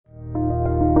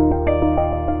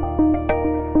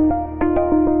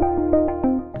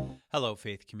Hello,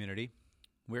 faith community.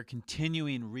 We're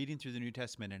continuing reading through the New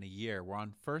Testament in a year. We're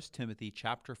on 1 Timothy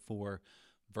chapter 4,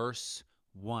 verse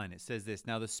 1. It says this,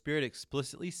 "Now the Spirit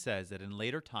explicitly says that in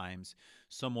later times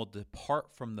some will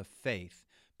depart from the faith,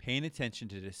 paying attention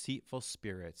to deceitful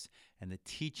spirits and the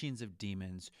teachings of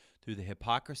demons through the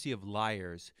hypocrisy of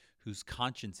liars whose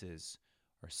consciences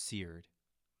are seared."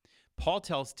 Paul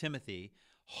tells Timothy,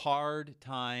 hard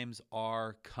times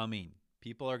are coming.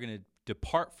 People are going to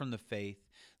depart from the faith.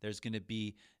 There's going to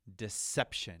be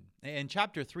deception. In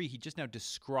chapter 3, he just now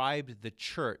described the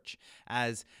church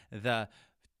as the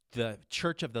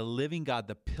church of the living God,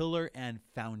 the pillar and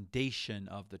foundation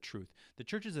of the truth. The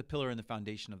church is a pillar and the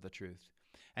foundation of the truth.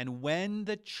 And when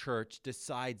the church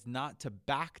decides not to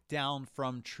back down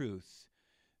from truth,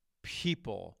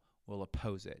 people will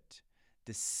oppose it.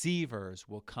 Deceivers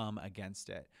will come against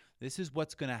it. This is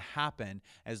what's going to happen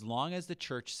as long as the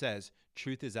church says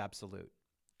truth is absolute.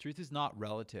 Truth is not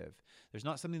relative. There's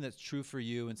not something that's true for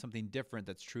you and something different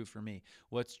that's true for me.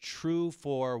 What's true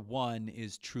for one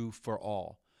is true for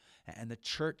all. And the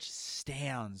church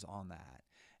stands on that,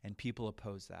 and people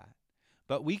oppose that.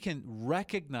 But we can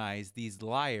recognize these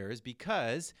liars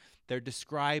because they're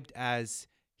described as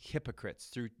hypocrites.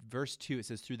 Through verse 2, it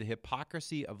says, through the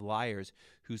hypocrisy of liars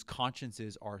whose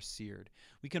consciences are seared.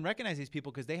 We can recognize these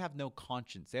people because they have no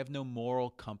conscience. They have no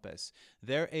moral compass.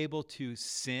 They're able to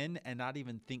sin and not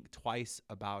even think twice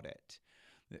about it.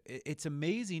 It's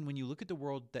amazing when you look at the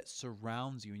world that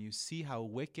surrounds you and you see how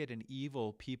wicked and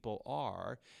evil people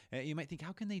are. You might think,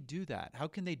 how can they do that? How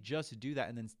can they just do that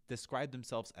and then describe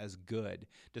themselves as good,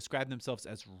 describe themselves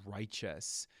as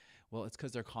righteous? Well, it's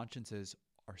because their consciences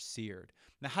are seared.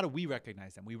 Now, how do we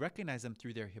recognize them? We recognize them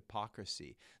through their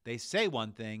hypocrisy. They say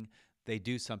one thing, they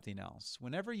do something else.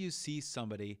 Whenever you see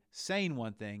somebody saying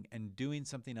one thing and doing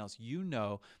something else, you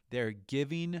know they're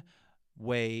giving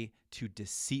way to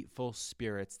deceitful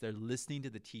spirits. They're listening to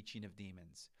the teaching of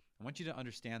demons. I want you to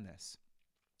understand this.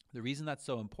 The reason that's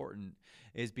so important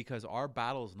is because our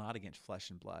battle is not against flesh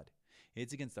and blood.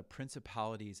 It's against the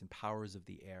principalities and powers of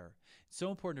the air. It's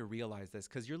so important to realize this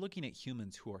because you're looking at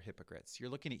humans who are hypocrites. You're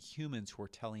looking at humans who are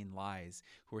telling lies,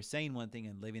 who are saying one thing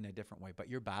and living a different way. But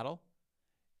your battle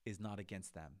is not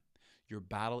against them. Your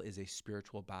battle is a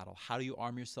spiritual battle. How do you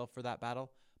arm yourself for that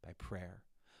battle? By prayer.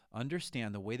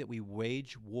 Understand the way that we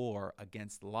wage war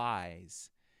against lies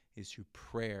is through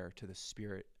prayer to the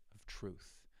Spirit of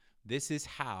truth. This is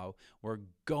how we're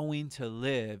going to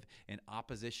live in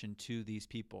opposition to these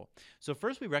people. So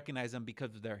first we recognize them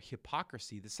because of their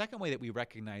hypocrisy. The second way that we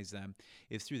recognize them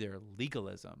is through their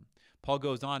legalism. Paul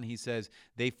goes on, he says,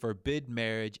 they forbid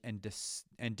marriage and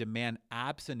demand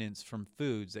abstinence from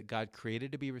foods that God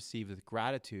created to be received with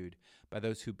gratitude by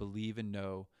those who believe and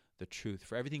know the truth.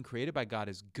 For everything created by God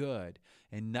is good,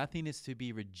 and nothing is to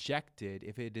be rejected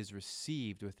if it is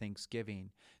received with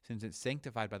thanksgiving, since it's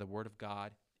sanctified by the word of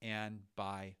God and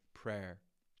by prayer.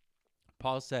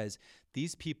 Paul says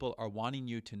these people are wanting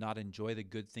you to not enjoy the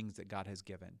good things that God has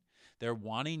given. They're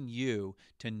wanting you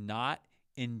to not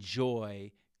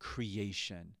enjoy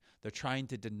creation. They're trying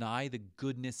to deny the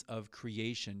goodness of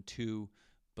creation to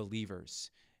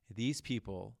believers. These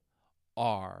people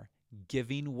are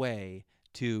giving way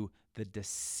to the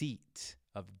deceit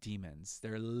of demons.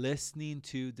 They're listening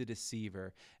to the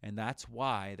deceiver, and that's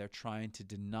why they're trying to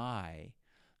deny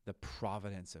the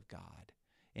providence of God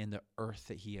in the earth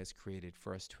that he has created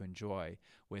for us to enjoy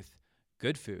with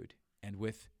good food and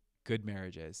with good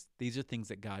marriages. These are things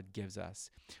that God gives us.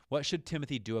 What should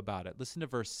Timothy do about it? Listen to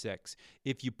verse 6.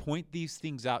 If you point these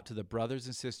things out to the brothers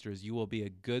and sisters, you will be a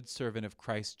good servant of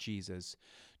Christ Jesus,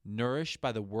 nourished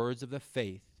by the words of the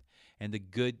faith and the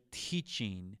good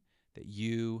teaching that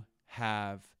you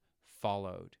have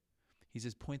followed. He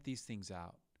says, point these things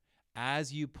out.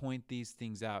 As you point these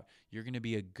things out, you're going to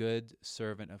be a good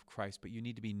servant of Christ, but you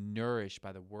need to be nourished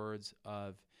by the words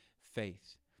of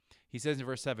faith. He says in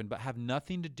verse 7, but have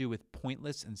nothing to do with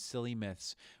pointless and silly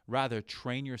myths. Rather,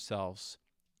 train yourselves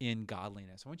in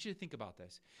godliness. I want you to think about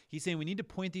this. He's saying we need to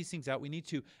point these things out. We need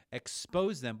to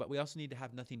expose them, but we also need to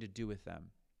have nothing to do with them.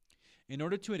 In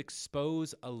order to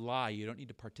expose a lie, you don't need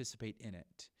to participate in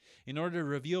it. In order to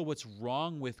reveal what's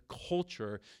wrong with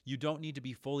culture, you don't need to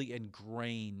be fully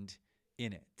ingrained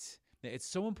in it. It's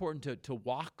so important to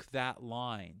walk that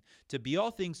line, to be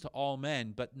all things to all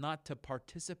men, but not to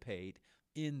participate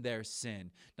in their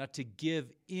sin, not to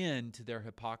give in to their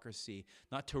hypocrisy,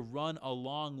 not to run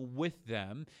along with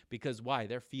them, because why?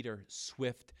 Their feet are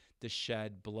swift to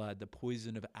shed blood. The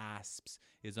poison of asps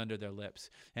is under their lips.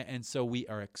 And so we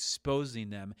are exposing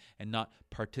them and not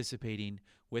participating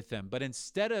with them. But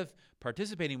instead of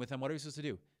participating with them, what are we supposed to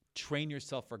do? Train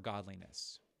yourself for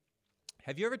godliness.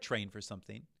 Have you ever trained for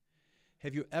something?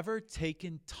 Have you ever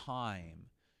taken time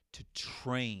to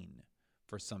train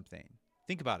for something?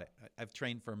 Think about it. I've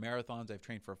trained for marathons. I've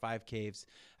trained for 5Ks.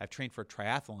 I've trained for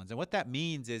triathlons. And what that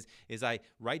means is I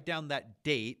write down that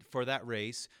date for that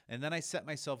race, and then I set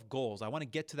myself goals. I want to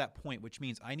get to that point, which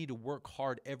means I need to work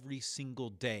hard every single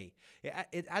day.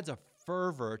 It adds a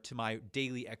fervor to my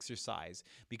daily exercise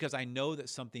because I know that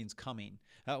something's coming.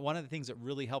 One of the things that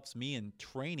really helps me in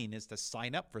training is to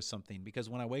sign up for something, because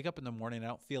when I wake up in the morning and I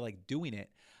don't feel like doing it,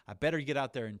 I better get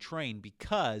out there and train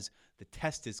because the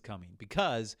test is coming,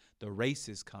 because the race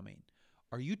is coming.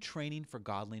 Are you training for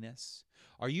godliness?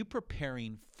 Are you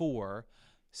preparing for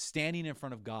standing in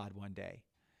front of God one day?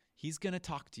 He's going to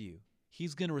talk to you.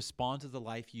 He's going to respond to the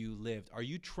life you lived. Are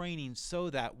you training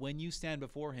so that when you stand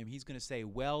before him, he's going to say,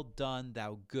 "Well done,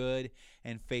 thou good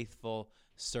and faithful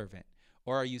servant"?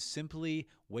 Or are you simply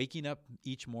waking up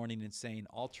each morning and saying,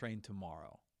 "I'll train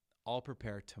tomorrow. I'll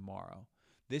prepare tomorrow"?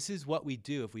 This is what we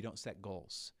do if we don't set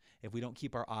goals, if we don't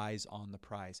keep our eyes on the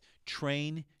prize.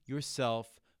 Train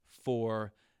yourself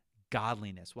for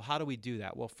godliness. Well, how do we do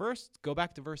that? Well, first, go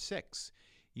back to verse 6.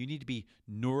 You need to be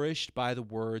nourished by the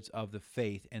words of the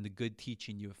faith and the good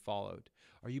teaching you have followed.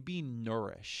 Are you being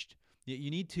nourished?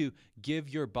 You need to give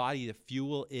your body the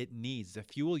fuel it needs. The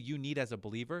fuel you need as a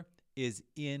believer is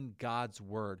in God's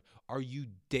word. Are you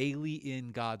daily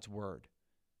in God's word?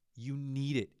 You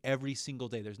need it every single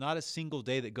day. There's not a single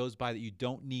day that goes by that you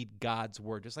don't need God's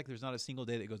word. Just like there's not a single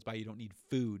day that goes by you don't need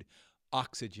food,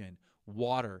 oxygen,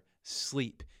 water,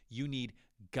 sleep. You need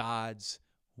God's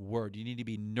word. You need to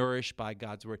be nourished by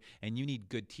God's word, and you need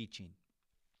good teaching.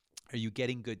 Are you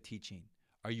getting good teaching?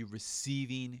 Are you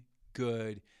receiving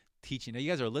good teaching? Now, you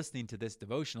guys are listening to this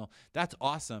devotional. That's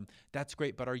awesome. That's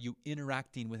great. But are you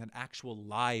interacting with an actual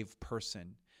live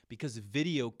person? Because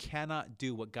video cannot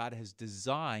do what God has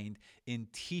designed in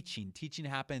teaching. Teaching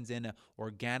happens in an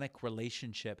organic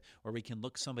relationship where we can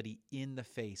look somebody in the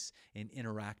face and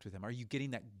interact with them. Are you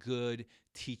getting that good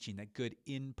teaching, that good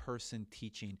in-person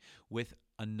teaching with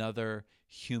another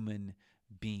human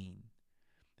being?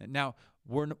 Now,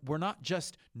 we're not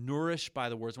just nourished by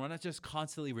the words. We're not just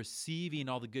constantly receiving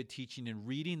all the good teaching and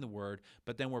reading the word,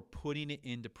 but then we're putting it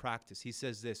into practice. He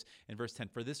says this in verse 10,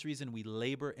 "For this reason we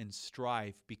labor and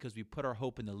strive, because we put our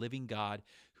hope in the living God,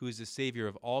 who is the Savior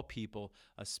of all people,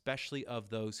 especially of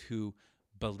those who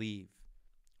believe."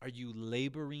 Are you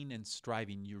laboring and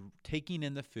striving? You're taking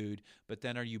in the food, but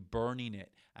then are you burning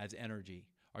it as energy?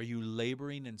 Are you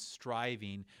laboring and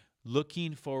striving,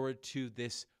 looking forward to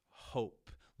this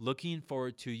hope? Looking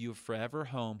forward to your forever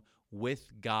home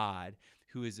with God,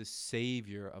 who is a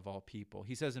Savior of all people.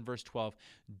 He says in verse 12,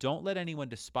 "Don't let anyone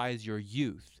despise your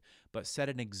youth, but set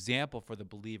an example for the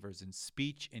believers in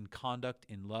speech, in conduct,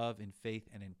 in love, in faith,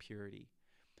 and in purity."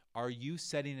 Are you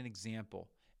setting an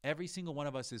example? Every single one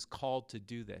of us is called to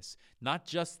do this, not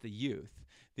just the youth.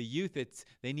 The youth,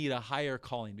 they need a higher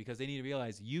calling, because they need to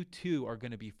realize you too are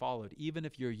going to be followed. Even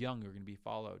if you're young, you're going to be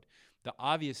followed. The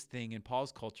obvious thing in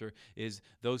Paul's culture is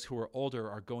those who are older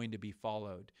are going to be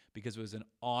followed, because it was an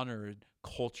honored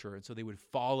culture, and so they would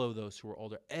follow those who are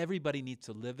older. Everybody needs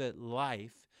to live a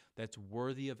life that's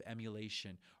worthy of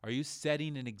emulation. Are you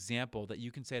setting an example that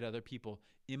you can say to other people,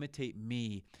 "Imitate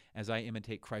me as I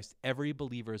imitate Christ"? Every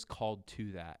believer is called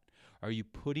to that. Are you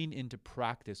putting into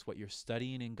practice what you're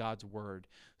studying in God's word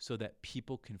so that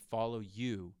people can follow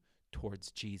you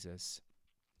towards Jesus?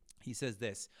 He says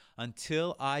this,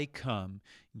 "Until I come,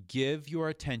 give your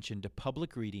attention to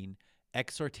public reading,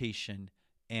 exhortation,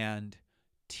 and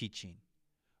teaching."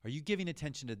 Are you giving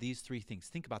attention to these three things?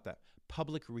 Think about that.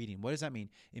 Public reading. What does that mean?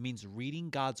 It means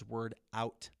reading God's word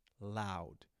out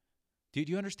loud. Do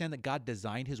you understand that God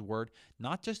designed his word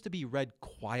not just to be read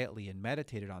quietly and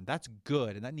meditated on? That's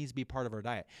good, and that needs to be part of our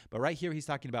diet. But right here, he's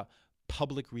talking about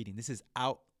public reading. This is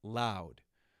out loud.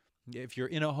 If you're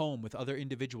in a home with other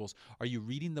individuals, are you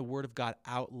reading the word of God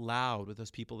out loud with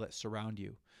those people that surround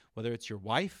you? Whether it's your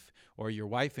wife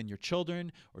and your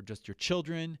children, or just your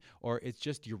children, or it's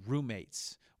just your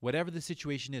roommates. Whatever the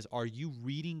situation is, are you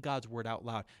reading God's word out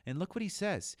loud? And look what he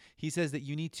says. He says that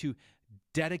you need to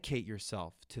dedicate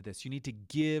yourself to this. You need to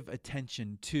give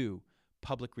attention to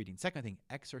public reading. Second thing,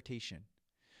 exhortation.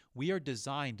 We are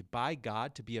designed by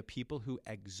God to be a people who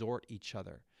exhort each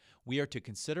other. We are to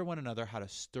consider one another how to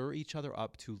stir each other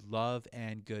up to love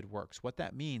and good works. What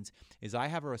that means is I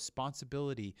have a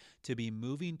responsibility to be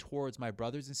moving towards my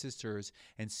brothers and sisters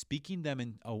and speaking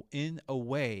them in a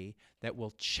way that will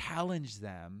challenge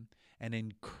them and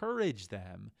encourage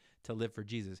them to live for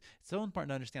Jesus. It's so important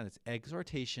to understand this.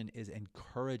 Exhortation is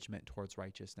encouragement towards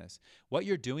righteousness. What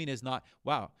you're doing is not,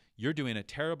 wow, you're doing a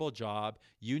terrible job.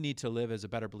 You need to live as a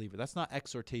better believer. That's not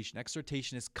exhortation.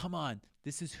 Exhortation is, come on,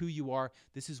 this is who you are.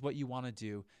 This is what you want to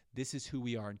do. This is who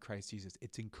we are in Christ Jesus.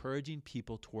 It's encouraging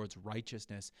people towards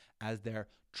righteousness as their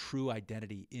true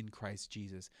identity in Christ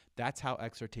Jesus. That's how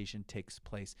exhortation takes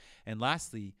place. And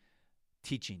lastly,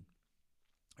 teaching.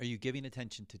 Are you giving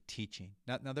attention to teaching?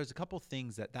 Now there's a couple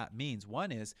things that means.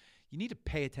 One is you need to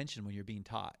pay attention when you're being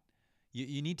taught.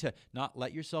 You need to not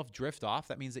let yourself drift off.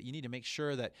 That means that you need to make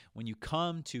sure that when you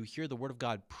come to hear the word of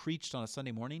God preached on a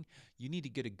Sunday morning, you need to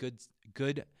get a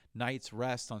good night's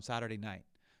rest on Saturday night.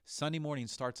 Sunday morning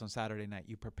starts on Saturday night.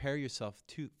 You prepare yourself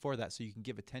for that so you can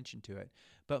give attention to it.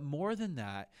 But more than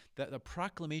that, the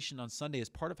proclamation on Sunday is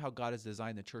part of how God has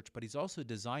designed the church, but he's also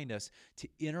designed us to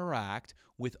interact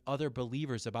with other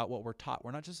believers about what we're taught.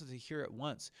 We're not just supposed to hear it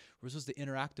once. We're supposed to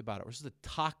interact about it. We're supposed to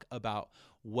talk about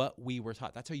what we were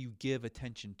taught. That's how you give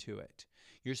attention to it.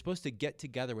 You're supposed to get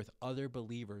together with other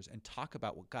believers and talk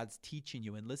about what God's teaching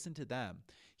you and listen to them.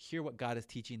 Hear what God is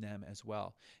teaching them as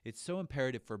well. It's so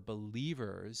imperative for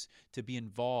believers to be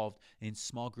involved in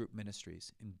small group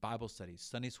ministries, in Bible studies,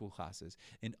 Sunday school classes,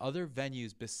 in other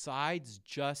venues besides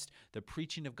just the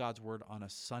preaching of God's word on a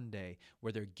Sunday,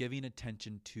 where they're giving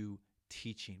attention to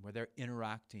teaching, where they're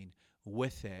interacting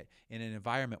with it in an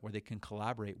environment where they can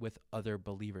collaborate with other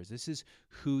believers. This is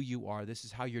who you are. This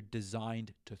is how you're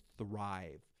designed to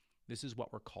thrive. This is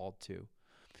what we're called to.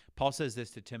 Paul says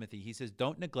this to Timothy. He says,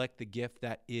 don't neglect the gift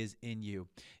that is in you.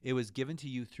 It was given to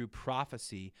you through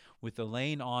prophecy with the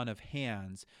laying on of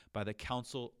hands by the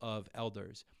council of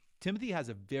elders. Timothy has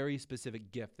a very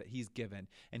specific gift that he's given,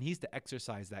 and he's to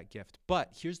exercise that gift.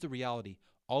 But here's the reality.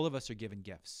 All of us are given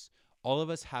gifts. All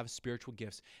of us have spiritual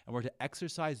gifts, and we're to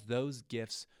exercise those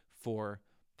gifts for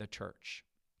the church.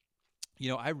 You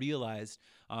know, I realized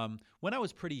when I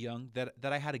was pretty young that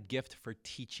I had a gift for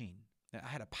teaching. I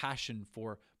had a passion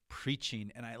for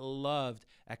preaching, and I loved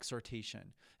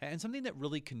exhortation. And something that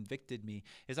really convicted me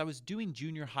is I was doing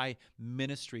junior high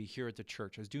ministry here at the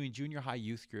church. I was doing junior high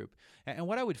youth group. And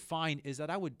what I would find is that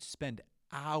I would spend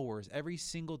hours every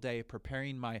single day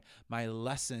preparing my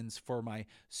lessons for my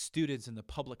students in the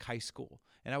public high school.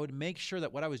 And I would make sure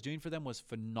that what I was doing for them was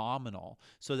phenomenal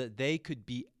so that they could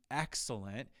be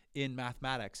excellent in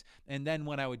mathematics. And then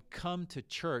when I would come to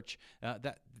church,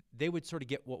 that they would sort of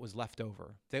get what was left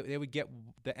over. They would get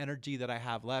the energy that I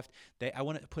have left. I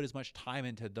wouldn't put as much time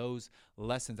into those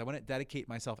lessons. I wouldn't dedicate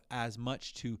myself as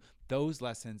much to those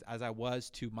lessons as I was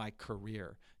to my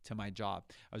career, to my job.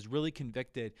 I was really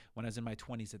convicted when I was in my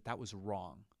 20s that was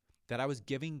wrong, that I was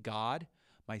giving God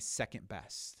my second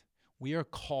best. We are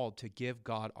called to give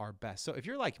God our best. So if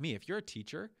you're like me, if you're a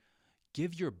teacher,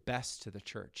 give your best to the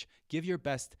church. Give your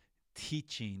best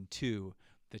teaching to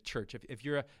the church.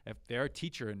 If they're a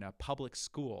teacher in a public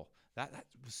school, that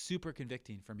was super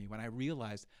convicting for me when I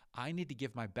realized I need to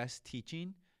give my best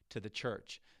teaching to the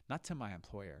church, not to my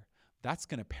employer. That's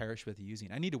going to perish with the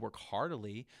using. I need to work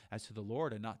heartily as to the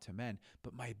Lord and not to men,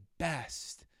 but my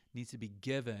best needs to be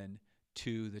given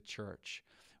to the church.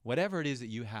 Whatever it is that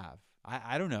you have,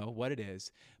 I don't know what it is,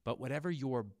 but whatever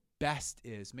your best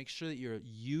is, make sure that you're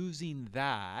using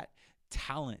that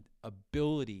talent,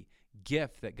 ability,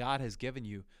 gift that God has given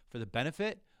you for the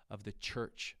benefit of the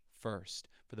church first,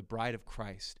 for the bride of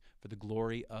Christ, for the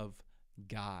glory of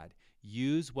God.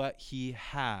 Use what he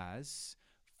has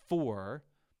for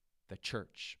the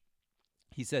church.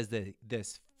 He says that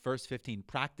this, verse 15,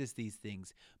 practice these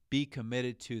things, be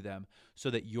committed to them,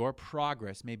 so that your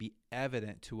progress may be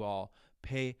evident to all.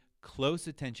 Pay close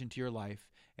attention to your life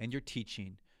and your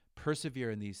teaching.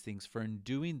 Persevere in these things, for in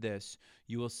doing this,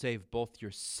 you will save both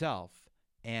yourself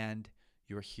and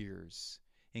your hearers.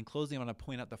 In closing, I want to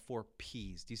point out the 4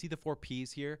 P's. Do you see the 4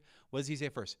 P's here? What does he say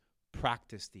first?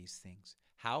 Practice these things.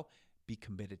 How? Be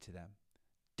committed to them.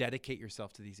 Dedicate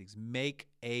yourself to these things. Make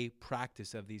a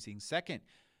practice of these things. Second,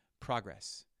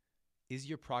 progress. Is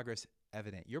your progress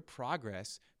evident? Your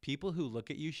progress, people who look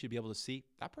at you should be able to see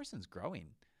that person's growing.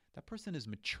 That person is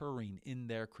maturing in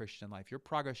their Christian life. Your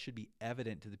progress should be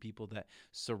evident to the people that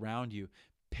surround you.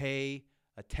 Pay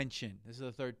attention. This is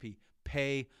the 3rd P.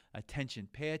 Pay attention.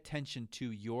 Pay attention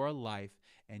to your life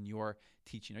and your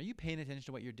teaching. Are you paying attention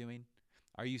to what you're doing?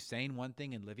 Are you saying one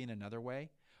thing and living another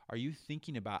way? Are you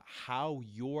thinking about how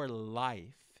your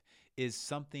life is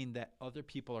something that other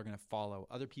people are going to follow,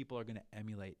 other people are going to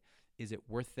emulate? Is it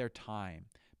worth their time?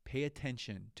 Pay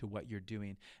attention to what you're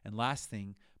doing. And last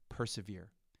thing, persevere.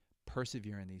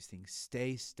 Persevere in these things.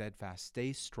 Stay steadfast.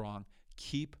 Stay strong.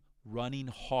 Keep running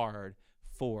hard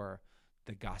for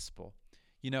the gospel.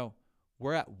 You know,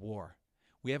 We're at war.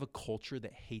 We have a culture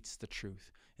that hates the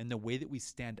truth. And the way that we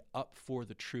stand up for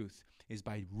the truth is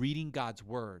by reading God's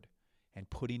word and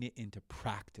putting it into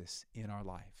practice in our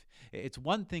life. It's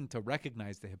one thing to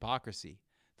recognize the hypocrisy,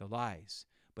 the lies,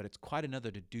 but it's quite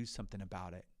another to do something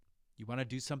about it. You want to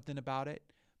do something about it?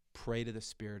 Pray to the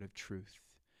Spirit of truth.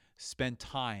 Spend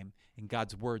time in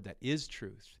God's word that is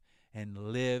truth and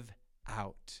live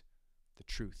out the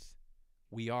truth.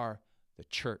 We are the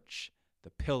church,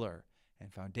 the pillar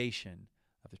and foundation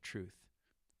of the truth.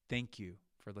 Thank you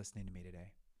for listening to me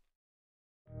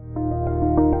today.